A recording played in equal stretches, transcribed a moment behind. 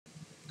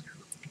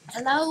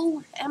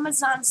Hello,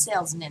 Amazon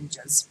Sales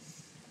Ninjas.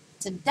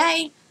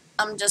 Today,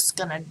 I'm just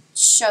going to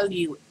show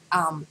you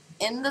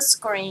in the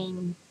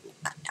screen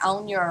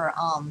on your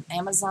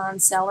Amazon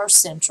Seller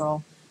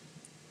Central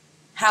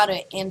how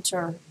to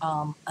enter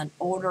an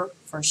order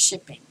for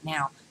shipping.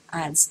 Now,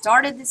 I had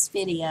started this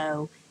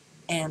video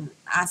and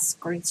I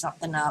screwed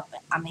something up.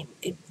 I mean,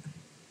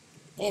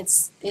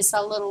 it's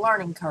a little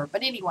learning curve.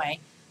 But anyway,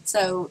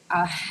 so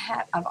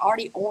I've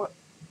already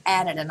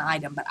added an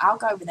item, but I'll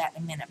go over that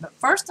in a minute. But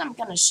first, I'm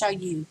going to show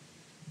you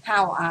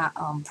how I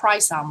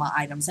price all my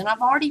items. And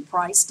I've already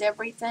priced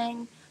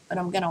everything, but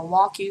I'm going to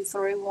walk you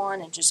through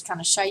one and just kind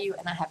of show you.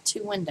 And I have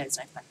two windows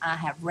open. I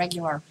have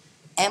regular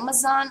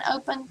Amazon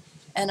open,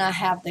 and I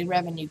have the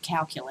revenue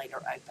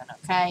calculator open,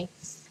 okay?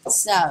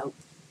 So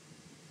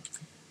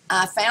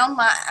I found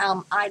my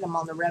item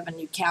on the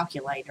revenue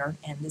calculator,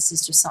 and this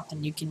is just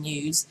something you can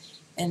use.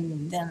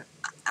 And then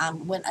I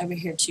went over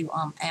here to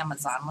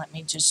Amazon. Let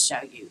me just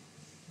show you.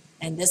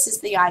 And this is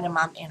the item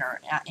I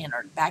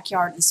entered.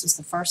 Backyard, this was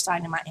the first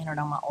item I entered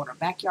on my order.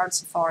 Backyard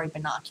Safari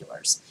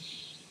binoculars.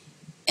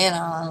 And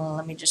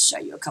let me just show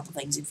you a couple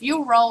things. If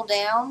you roll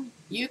down,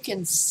 you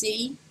can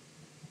see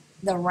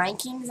the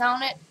rankings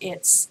on it.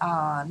 It's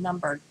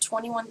number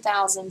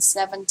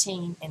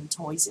 21,017 in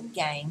Toys and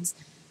Games,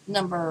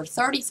 number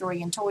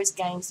 33 in Toys,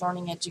 Games,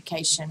 Learning,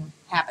 Education,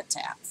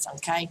 Habitats.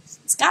 Okay,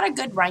 it's got a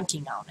good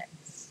ranking on it.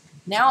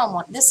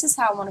 Now this is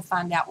how I want to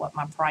find out what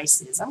my price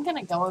is. I'm going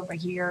to go over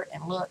here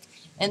and look,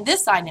 and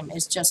this item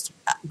is just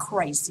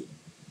crazy.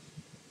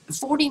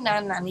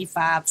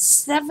 $49.95,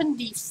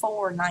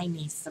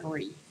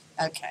 $74.93.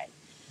 Okay.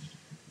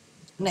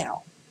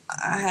 Now,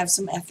 I have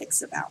some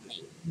ethics about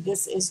me.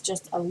 This is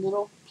just a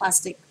little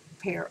plastic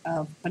pair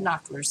of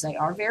binoculars. They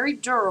are very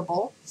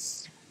durable,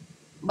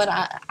 but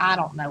I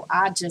don't know.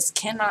 I just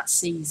cannot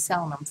see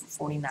selling them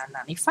for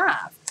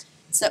 $49.95.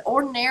 So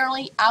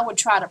ordinarily, I would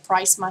try to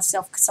price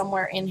myself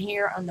somewhere in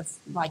here on the,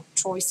 like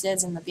Troy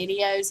says in the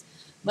videos,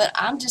 but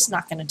I'm just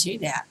not going to do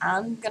that.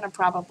 I'm going to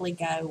probably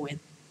go with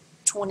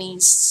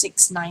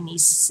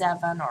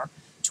 $26.97 or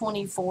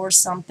 $24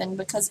 something,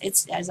 because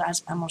it's, as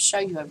I'm going to show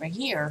you over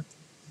here.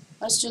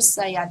 Let's just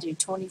say I do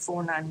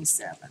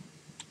 $24.97.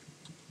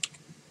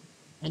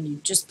 And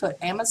you just put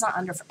Amazon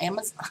under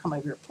Amazon. I'm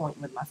over here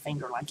pointing with my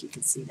finger like you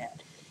can see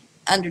that.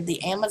 Under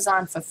the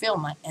Amazon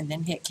fulfillment, and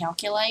then hit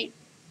calculate.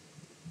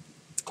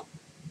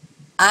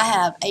 I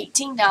have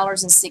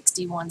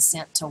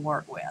 $18.61 to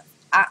work with.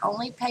 I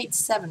only paid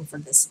 $7 for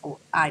this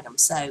item,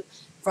 so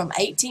from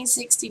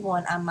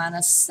 $18.61 I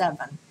minus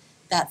 $7.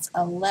 That's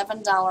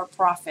 $11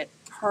 profit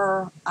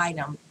per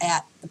item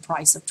at the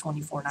price of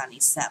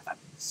 $24.97.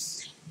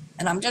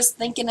 And I'm just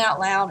thinking out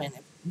loud, and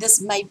this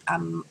may I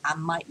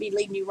might be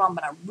leading you wrong,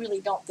 but I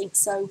really don't think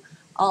so.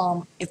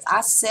 If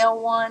I sell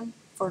one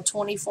for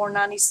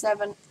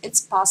 $24.97, it's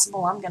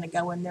possible I'm going to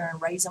go in there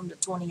and raise them to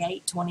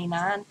 $28,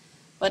 $29.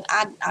 But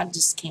I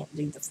just can't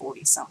do the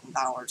 $40-something.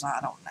 I don't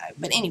know.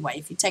 But anyway,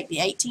 if you take the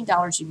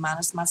 $18, you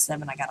minus my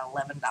 $7, I got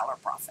 $11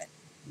 profit.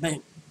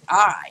 Boom.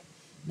 All right.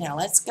 Now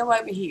let's go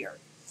over here.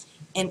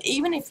 And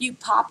even if you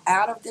pop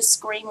out of this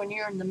screen when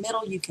you're in the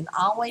middle, you can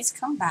always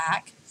come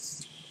back.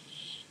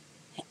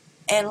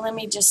 And let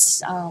me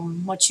just,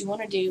 what you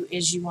want to do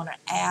is you want to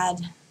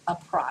add a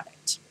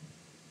product.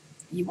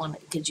 You want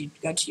to, because you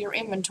go to your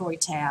inventory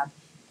tab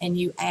and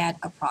you add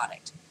a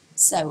product.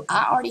 So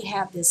I already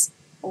have this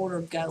order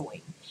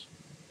going.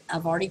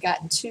 I've already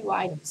gotten 2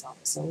 items on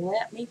it, so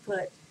let me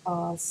put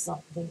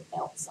something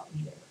else on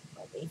here.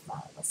 Let me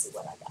find, let's see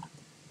what I got.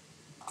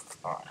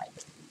 All right,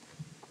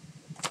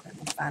 let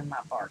me find my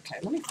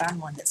barcode. Let me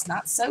find one that's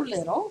not so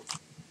little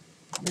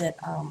that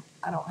I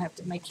don't have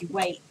to make you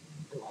wait.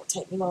 It won't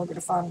take me longer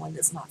to find one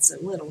that's not so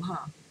little,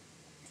 huh?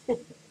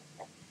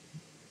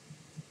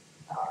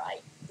 All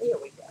right, here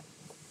we go.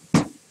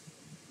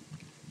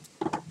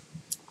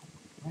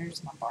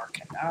 Where's my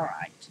barcode? All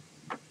right.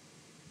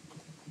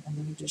 And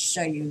let me just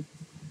show you,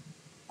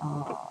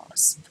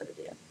 let's put it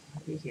in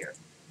over here.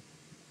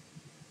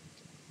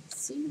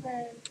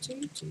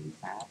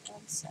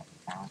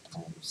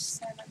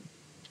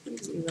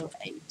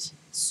 022517507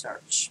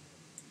 search.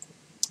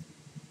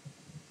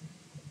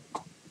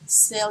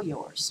 Sell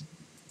yours.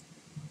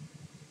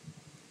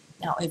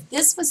 Now, if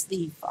this was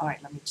the, all right,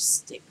 let me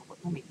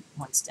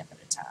one step at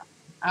a time.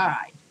 All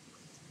right,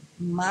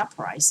 my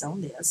price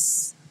on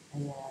this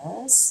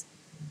is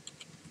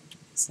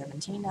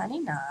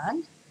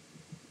 $17.99.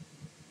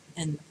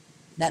 And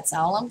that's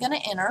all I'm going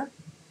to enter.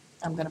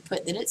 I'm going to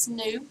put that it's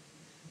new.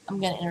 I'm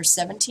going to enter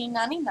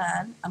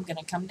 $17.99. I'm going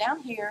to come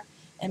down here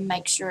and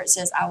make sure it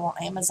says I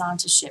want Amazon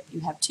to ship. You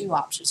have 2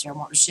 options here. I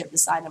want to ship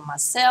this item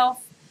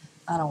myself.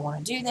 I don't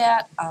want to do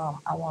that.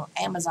 I want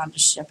Amazon to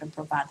ship and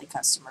provide the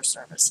customer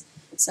service.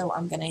 So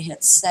I'm going to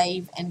hit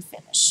save and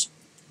finish.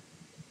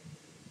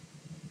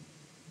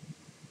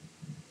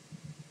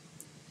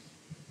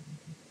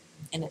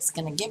 And it's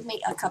going to give me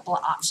a couple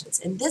of options.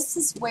 And this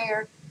is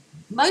where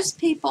most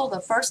people, the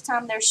first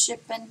time they're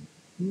shipping,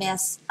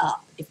 mess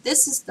up. If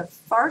this is the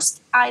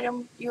first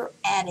item you're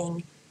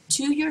adding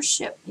to your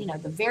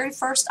the very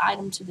first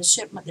item to the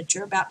shipment that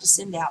you're about to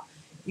send out,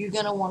 you're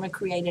going to want to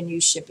create a new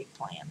shipping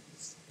plan.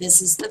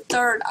 This is the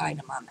third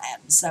item I'm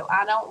adding, so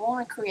I don't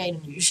want to create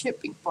a new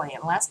shipping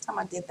plan. Last time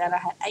I did that, I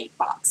had 8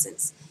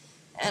 boxes,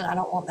 and I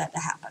don't want that to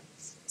happen.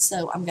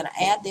 So I'm going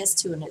to add this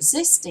to an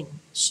existing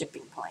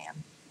shipping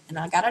plan, and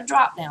I got a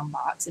drop-down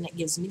box, and it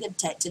gives me the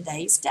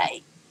today's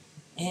date,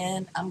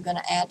 and I'm going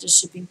to add to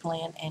shipping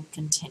plan and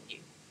continue.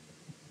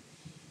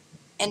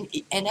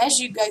 And as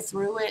you go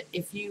through it,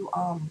 if you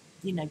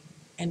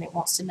and it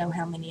wants to know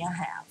how many I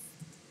have.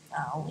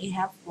 I only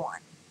have 1.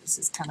 This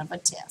is kind of a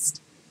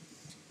test.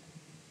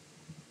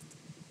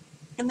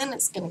 And then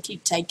it's going to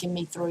keep taking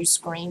me through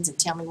screens and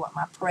tell me what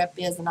my prep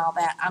is and all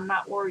that. I'm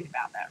not worried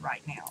about that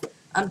right now.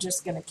 I'm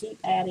just going to keep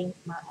adding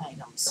my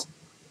items.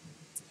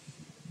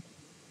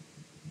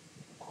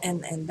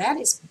 And that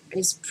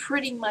is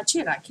pretty much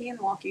it. I can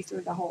walk you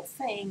through the whole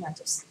thing. I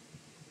just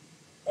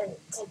didn't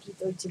take you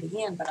through to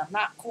the end, but I'm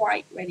not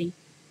quite ready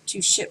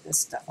to ship this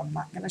stuff. I'm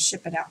not going to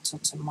ship it out till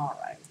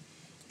tomorrow.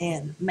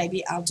 And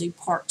maybe I'll do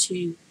part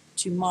 2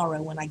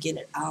 tomorrow when I get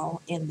it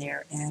all in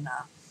there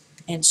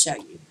and show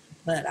you.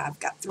 But I've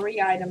got 3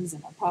 items,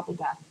 and I've probably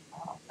got,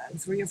 I don't know,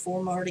 3 or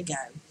 4 more to go.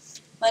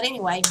 But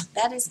anyway,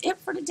 that is it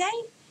for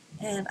today,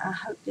 and I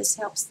hope this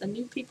helps the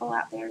new people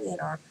out there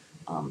that are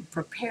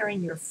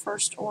preparing your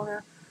first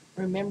order.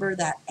 Remember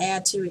that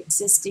add to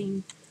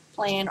existing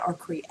plan or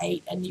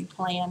create a new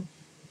plan.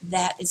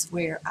 That is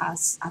where I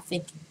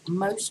think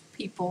most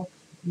people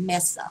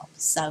mess up.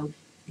 So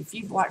if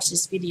you've watched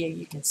this video,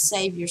 you can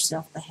save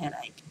yourself the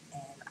headache,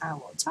 and I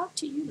will talk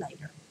to you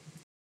later.